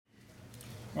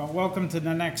Well, welcome to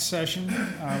the next session,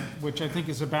 which I think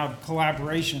is about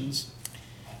collaborations.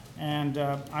 And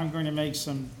I'm going to make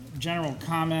some general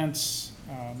comments.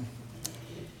 And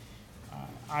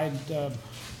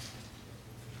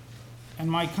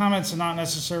my comments are not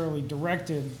necessarily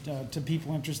directed to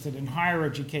people interested in higher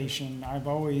education. I've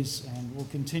always and will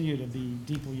continue to be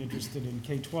deeply interested in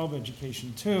K-12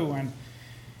 education too.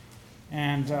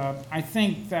 And I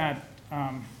think that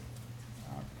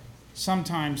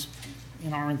sometimes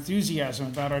in our enthusiasm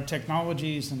about our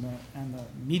technologies and the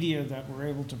media that we're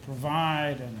able to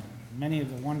provide and many of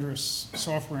the wondrous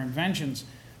software inventions,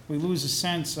 we lose a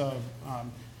sense of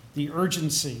the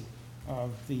urgency of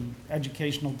the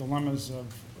educational dilemmas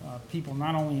of people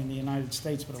not only in the United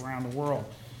States but around the world.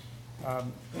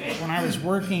 When I was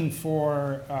working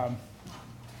for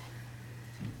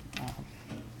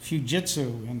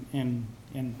Fujitsu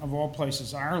in of all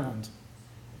places, Ireland,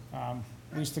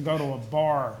 we used to go to a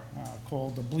bar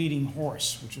called the Bleeding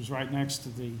Horse, which was right next to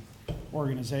the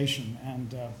organization.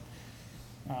 And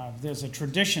there's a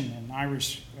tradition in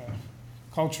Irish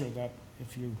culture that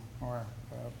if you are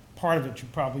part of it, you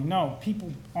probably know.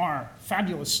 People are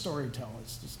fabulous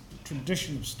storytellers, this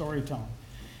tradition of storytelling.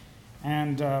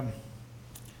 And I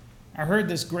heard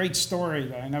this great story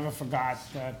that I never forgot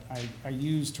that I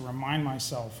use to remind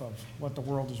myself of what the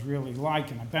world is really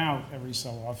like and about every so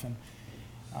often.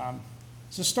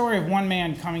 It's a story of one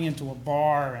man coming into a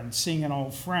bar and seeing an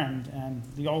old friend, and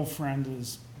the old friend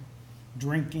is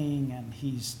drinking and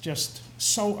he's just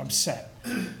so upset.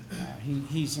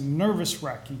 He's a nervous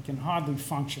wreck. He can hardly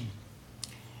function.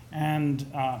 And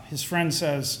his friend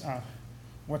says,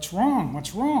 "What's wrong?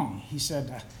 What's wrong?" He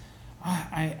said,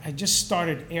 I just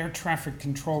started air traffic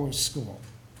controller school,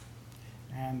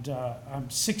 and I'm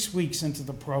 6 weeks into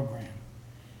the program,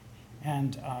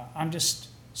 and I'm just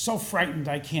so frightened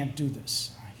I can't do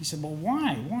this. He said, "Well,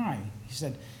 why? Why?" He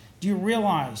said, "Do you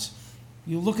realize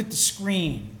you look at the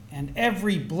screen and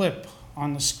every blip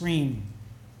on the screen,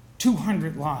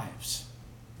 200 lives?"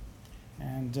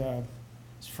 And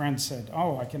his friend said,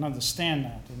 "Oh, I can understand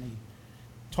that." And he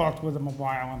talked with him a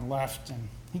while and left. And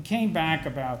he came back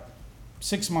about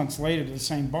 6 months later to the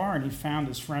same bar, and he found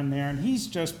his friend there. And he's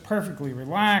just perfectly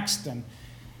relaxed and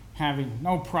having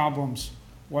no problems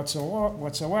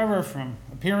whatsoever from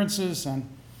appearances. And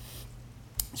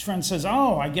his friend says,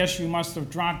 "Oh, I guess you must have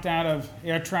dropped out of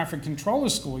air traffic controller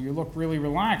school. You look really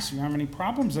relaxed. You don't have any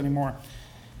problems anymore."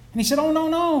 And he said, "Oh,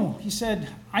 no." He said,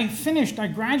 "I finished, I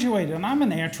graduated, and I'm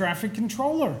an air traffic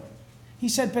controller." He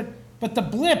said, but the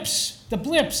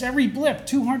blips, every blip,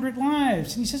 200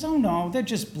 lives. And he says, "Oh, no, they're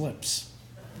just blips."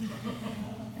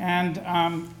 And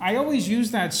I always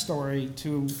use that story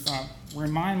to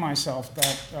remind myself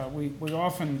that we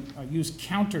often use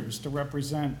counters to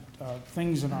represent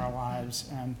things in our lives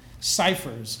and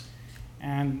ciphers.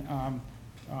 And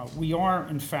we are,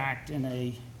 in fact, in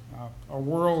a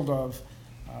world of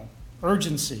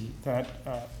urgency that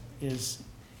is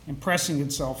impressing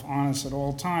itself on us at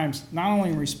all times, not only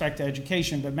in respect to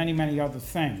education, but many, many other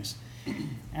things.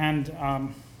 And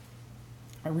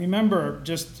I remember,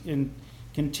 just in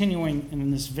continuing in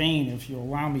this vein, if you'll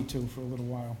allow me to for a little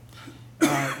while,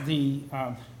 the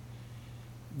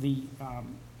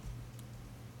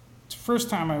first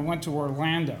time I went to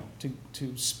Orlando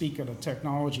to speak at a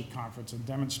technology conference and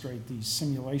demonstrate these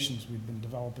simulations we've been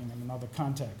developing in another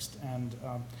context. And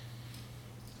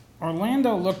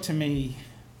Orlando looked to me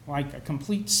like a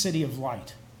complete city of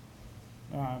light.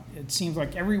 It seemed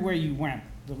like everywhere you went,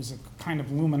 there was a kind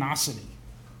of luminosity.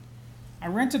 I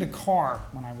rented a car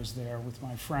when I was there with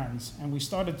my friends, and we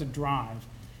started to drive.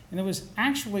 And there was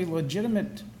actually a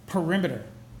legitimate perimeter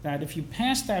that if you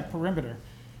passed that perimeter,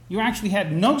 you actually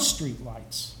had no street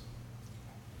lights.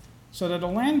 So that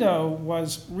Orlando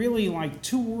was really like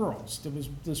two worlds. There was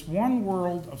this one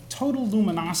world of total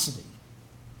luminosity,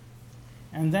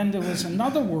 and then there was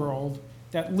another world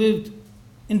that lived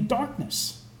in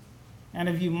darkness. And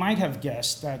if you might have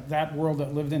guessed that world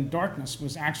that lived in darkness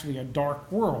was actually a dark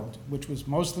world, which was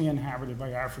mostly inhabited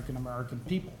by African American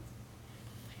people.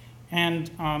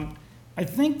 And I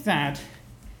think that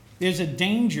there's a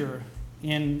danger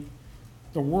in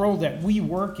the world that we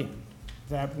work in,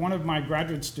 that one of my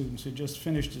graduate students who just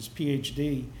finished his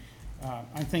PhD,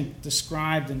 I think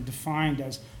described and defined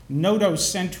as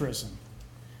nodocentrism.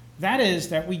 That is,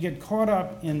 that we get caught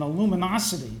up in the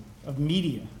luminosity of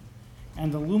media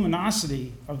and the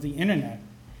luminosity of the internet,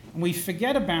 and we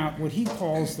forget about what he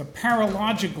calls the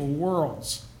paralogical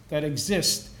worlds that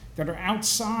exist, that are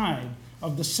outside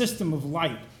of the system of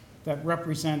light that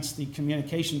represents the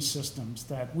communication systems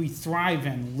that we thrive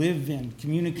in, live in,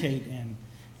 communicate in,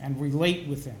 and relate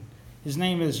within. His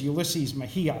name is Ulysses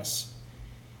Mejias.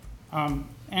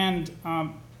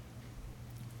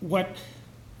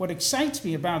 What excites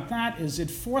me about that is it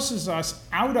forces us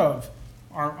out of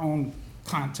our own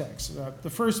context. The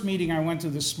first meeting I went to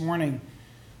this morning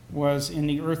was in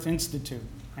the Earth Institute,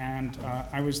 and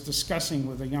I was discussing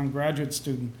with a young graduate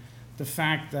student the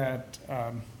fact that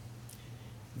I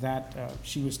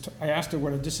asked her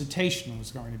what a dissertation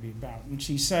was going to be about, and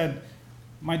she said,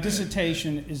 my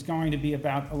dissertation is going to be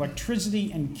about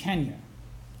electricity in Kenya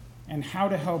and how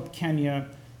to help Kenya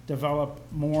develop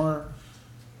more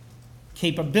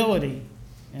capability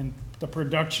in the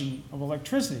production of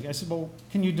electricity. I said, well,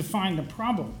 can you define the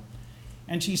problem?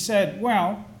 And she said,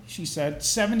 well,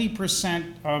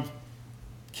 70% of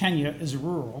Kenya is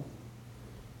rural,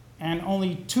 and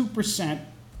only 2%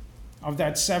 of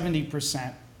that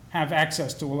 70% have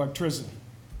access to electricity.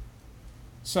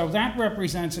 So that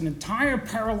represents an entire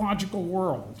paralogical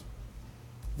world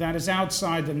that is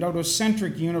outside the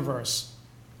notocentric universe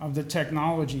of the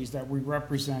technologies that we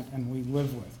represent and we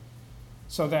live with.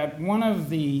 So that one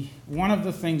of the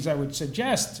things I would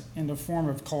suggest in the form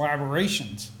of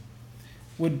collaborations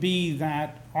would be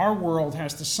that our world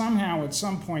has to somehow at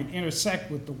some point intersect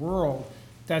with the world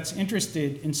that's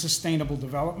interested in sustainable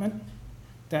development,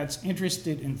 that's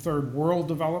interested in third world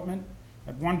development.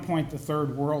 At one point, the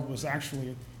third world was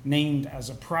actually named as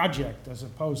a project as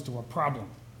opposed to a problem.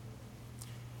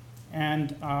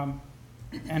 And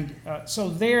so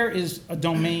there is a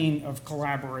domain of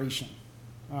collaboration.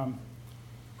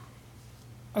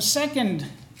 A second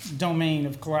domain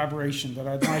of collaboration that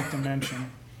I'd like to mention,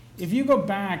 if you go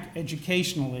back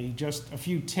educationally just a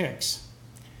few ticks,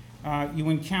 you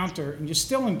encounter, and you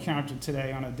still encounter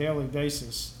today on a daily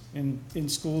basis in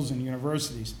schools and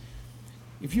universities,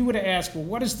 if you were to ask, well,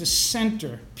 what is the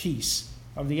centerpiece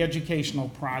of the educational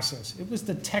process? It was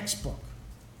the textbook.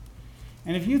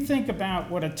 And if you think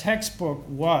about what a textbook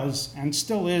was and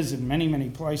still is in many, many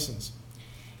places,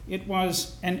 it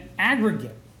was an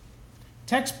aggregate.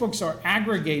 Textbooks are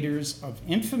aggregators of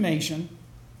information,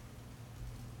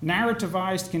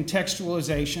 narrativized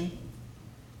contextualization.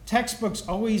 Textbooks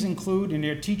always include in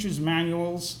their teachers'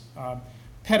 manuals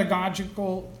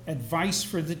pedagogical advice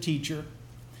for the teacher.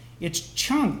 It's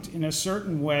chunked in a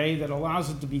certain way that allows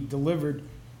it to be delivered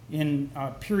in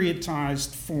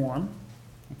periodized form,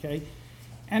 okay?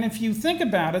 And if you think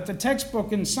about it, the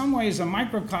textbook in some ways is a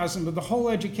microcosm of the whole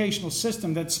educational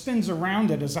system that spins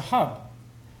around it as a hub.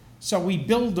 So we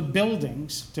build the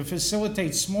buildings to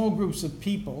facilitate small groups of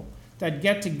people that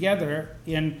get together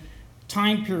in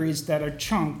time periods that are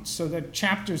chunked so that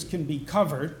chapters can be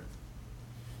covered.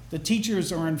 The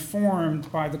teachers are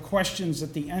informed by the questions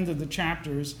at the end of the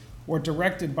chapters or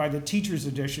directed by the teacher's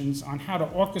editions on how to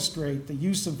orchestrate the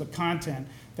use of the content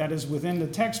that is within the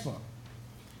textbook.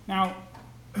 Now,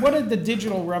 what did the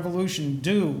digital revolution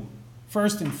do,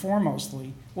 first and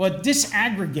foremostly? Well, it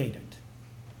disaggregated.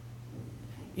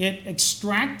 It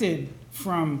extracted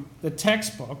from the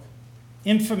textbook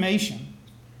information.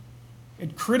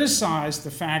 It criticized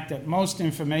the fact that most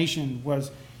information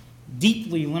was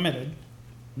deeply limited,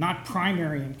 not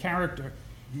primary in character,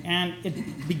 and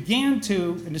it began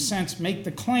to, in a sense, make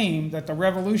the claim that the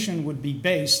revolution would be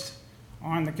based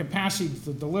on the capacity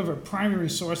to deliver primary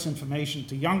source information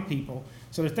to young people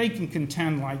so that they can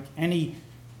contend like any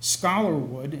scholar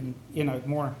would in a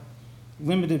more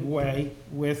limited way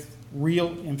with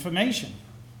real information.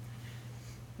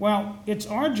 Well, it's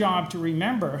our job to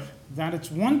remember that it's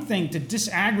one thing to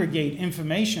disaggregate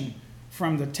information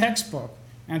from the textbook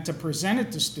and to present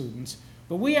it to students,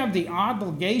 but we have the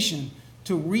obligation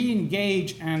to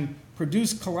re-engage and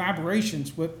produce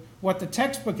collaborations with what the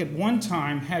textbook at one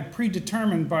time had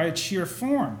predetermined by its sheer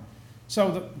form. So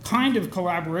the kind of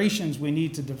collaborations we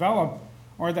need to develop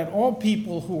are that all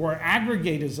people who are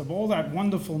aggregators of all that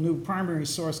wonderful new primary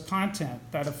source content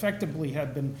that effectively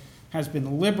has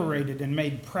been liberated and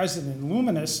made present and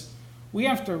luminous, we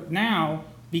have to now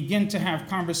begin to have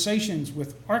conversations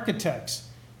with architects.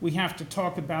 We have to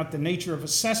talk about the nature of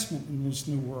assessment in this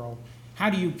new world. How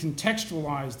do you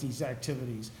contextualize these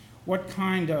activities? What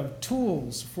kind of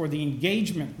tools for the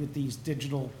engagement with these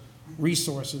digital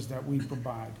resources that we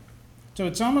provide? So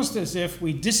it's almost as if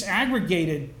we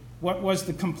disaggregated what was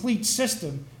the complete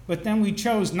system, but then we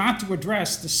chose not to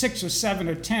address the 6 or 7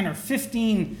 or 10 or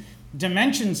 15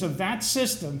 dimensions of that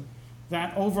system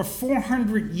that over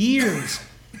 400 years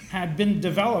had been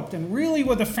developed and really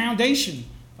were the foundation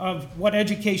of what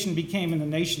education became in the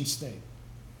nation state.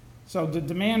 So the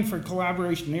demand for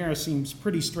collaboration there seems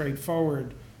pretty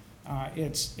straightforward.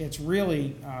 It's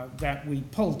really that we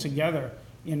pull together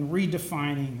in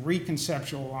redefining,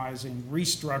 reconceptualizing,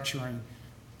 restructuring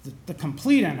the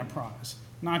complete enterprise,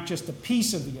 not just a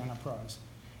piece of the enterprise.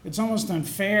 it's almost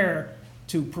unfair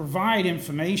to provide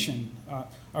information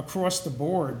across the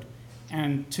board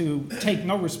and to take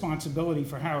no responsibility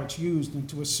for how it's used, and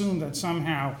to assume that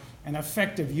somehow an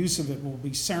effective use of it will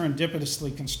be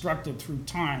serendipitously constructed through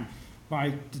time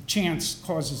by the chance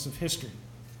causes of history.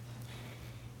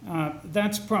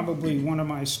 That's probably one of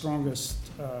my strongest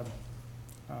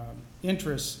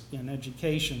interests in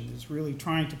education, is really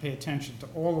trying to pay attention to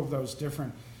all of those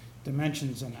different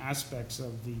dimensions and aspects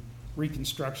of the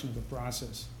reconstruction of the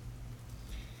process.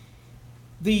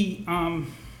 The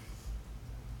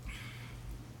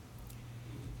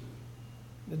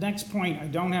next point I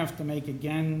don't have to make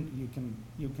again. You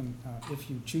can if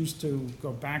you choose to,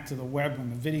 go back to the web when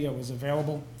the video is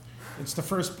available. It's the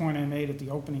first point I made at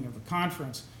the opening of the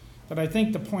conference, that I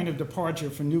think the point of departure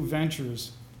for new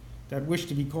ventures that wish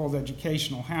to be called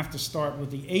educational have to start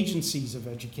with the agencies of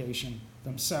education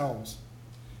themselves,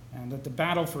 and that the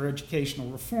battle for educational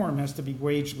reform has to be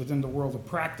waged within the world of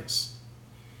practice.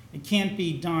 It can't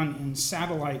be done in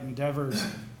satellite endeavors.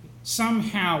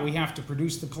 Somehow we have to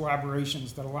produce the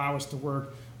collaborations that allow us to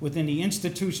work within the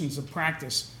institutions of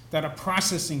practice that are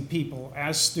processing people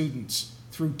as students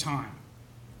through time.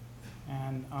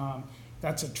 And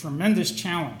that's a tremendous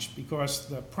challenge, because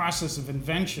the process of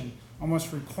invention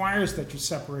almost requires that you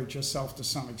separate yourself to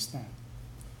some extent.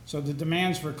 So the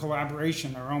demands for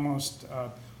collaboration are almost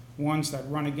ones that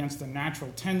run against the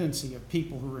natural tendency of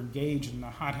people who are engaged in the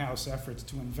hothouse efforts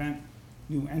to invent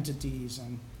new entities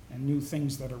and new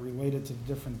things that are related to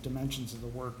the different dimensions of the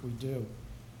work we do.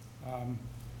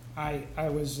 I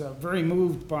was very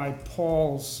moved by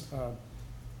Paul's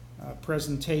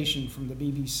presentation from the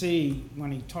BBC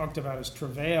when he talked about his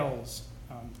travails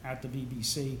at the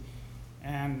BBC,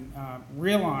 and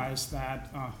realized that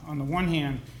on the one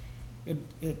hand,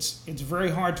 it's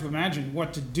very hard to imagine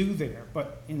what to do there,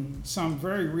 but in some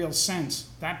very real sense,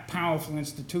 that powerful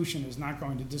institution is not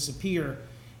going to disappear,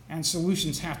 and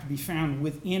solutions have to be found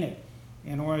within it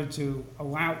in order to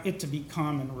allow it to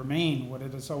become and remain what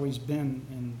it has always been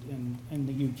in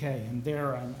the UK. And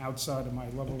there I'm outside of my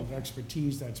level of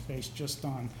expertise that's based just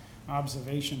on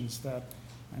observations that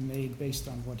I made based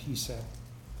on what he said.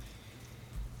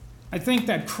 I think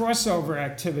that crossover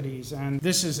activities, and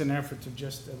this is an effort to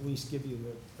just at least give you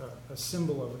a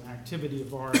symbol of an activity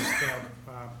of ours that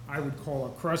I would call a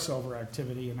crossover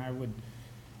activity, and I would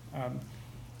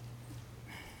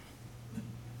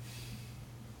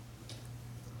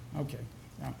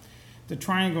the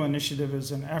Triangle Initiative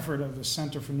is an effort of the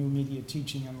Center for New Media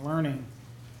Teaching and Learning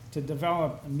to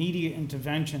develop media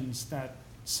interventions that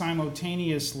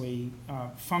simultaneously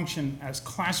function as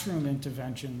classroom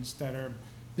interventions that are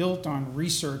built on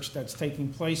research that's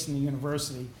taking place in the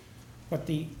university, but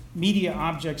the media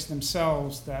objects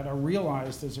themselves that are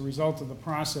realized as a result of the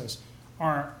process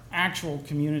are actual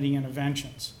community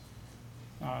interventions.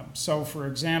 So for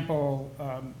example,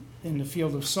 in the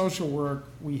field of social work,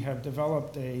 we have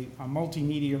developed a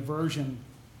multimedia version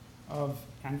of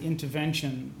an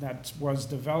intervention that was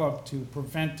developed to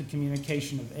prevent the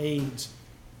communication of AIDS,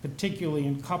 particularly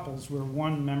in couples where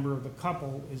one member of the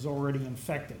couple is already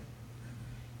infected.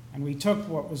 And we took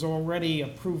what was already a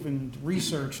proven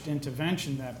researched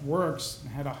intervention that works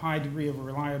and had a high degree of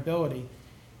reliability,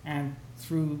 and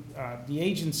through the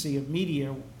agency of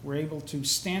media, we're able to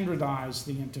standardize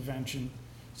the intervention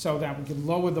so that we could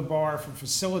lower the bar for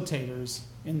facilitators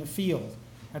in the field.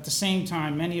 At the same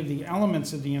time, many of the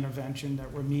elements of the intervention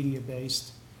that were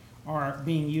media-based are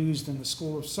being used in the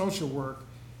School of Social Work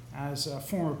as a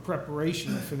form of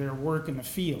preparation for their work in the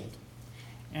field.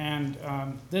 And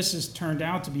this has turned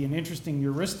out to be an interesting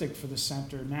heuristic for the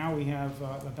center. Now we have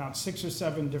about 6 or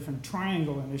 7 different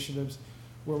triangle initiatives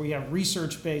where we have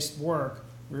research-based work,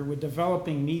 where we're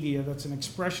developing media that's an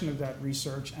expression of that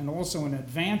research and also in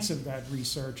advance of that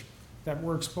research that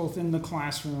works both in the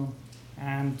classroom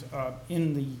and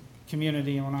in the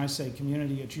community. And when I say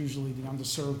community, it's usually the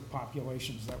underserved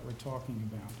populations that we're talking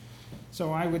about.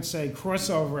 So I would say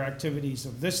crossover activities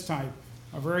of this type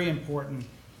are very important,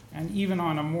 and even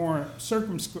on a more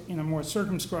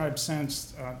circumscribed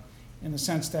sense, in the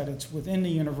sense that it's within the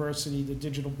university, the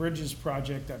Digital Bridges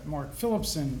project that Mark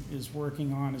Phillipson is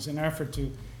working on is an effort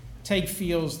to take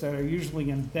fields that are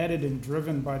usually embedded and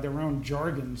driven by their own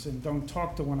jargons and don't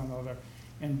talk to one another,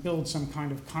 and build some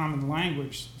kind of common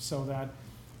language so that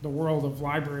the world of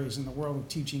libraries and the world of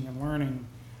teaching and learning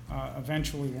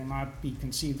eventually will not be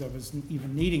conceived of as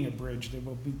even needing a bridge. They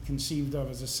will be conceived of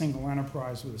as a single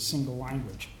enterprise with a single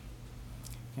language.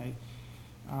 Okay?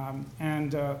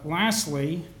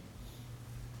 Lastly,